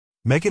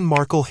Meghan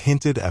Markle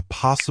hinted at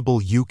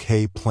possible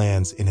UK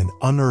plans in an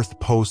unearthed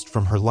post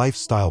from her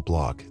lifestyle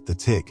blog, the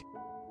TIG.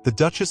 The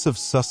Duchess of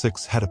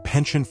Sussex had a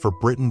penchant for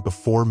Britain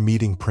before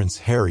meeting Prince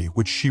Harry,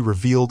 which she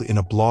revealed in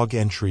a blog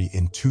entry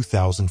in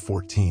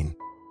 2014.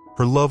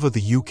 Her love of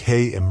the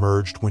UK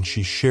emerged when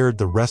she shared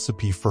the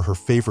recipe for her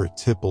favorite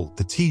tipple,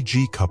 the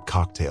TIG Cup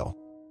cocktail.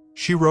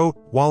 She wrote,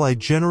 "While I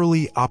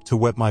generally opt to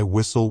wet my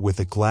whistle with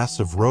a glass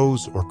of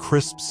rose or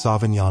crisp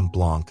Sauvignon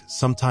Blanc,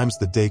 sometimes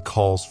the day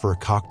calls for a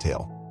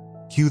cocktail.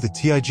 Cue the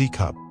TIG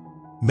Cup."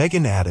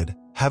 Meghan added,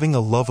 "Having a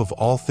love of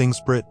all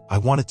things Brit, I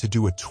wanted to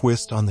do a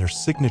twist on their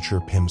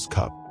signature Pimm's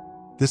cup.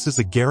 This is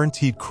a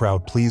guaranteed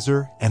crowd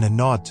pleaser and a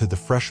nod to the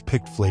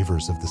fresh-picked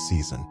flavors of the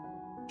season.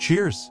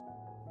 Cheers!"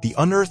 The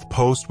Unearthed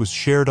post was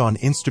shared on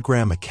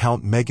Instagram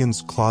account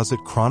Meghan's Closet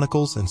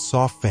Chronicles and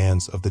saw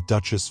fans of the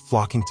Duchess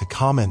flocking to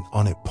comment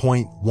on it.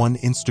 One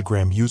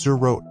Instagram user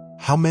wrote,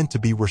 "How meant to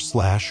be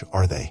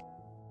are they?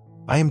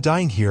 I am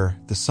dying here,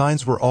 the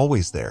signs were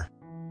always there."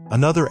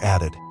 Another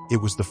added,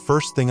 "It was the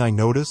first thing I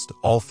noticed,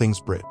 all things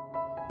Brit."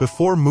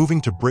 Before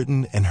moving to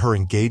Britain and her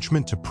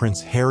engagement to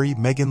Prince Harry,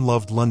 Meghan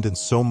loved London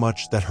so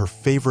much that her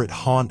favorite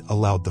haunt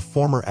allowed the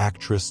former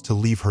actress to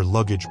leave her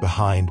luggage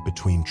behind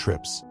between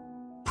trips.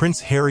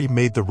 Prince Harry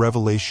made the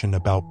revelation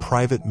about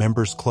Private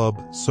Members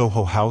Club,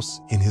 Soho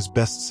House, in his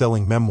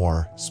best-selling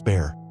memoir,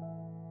 Spare.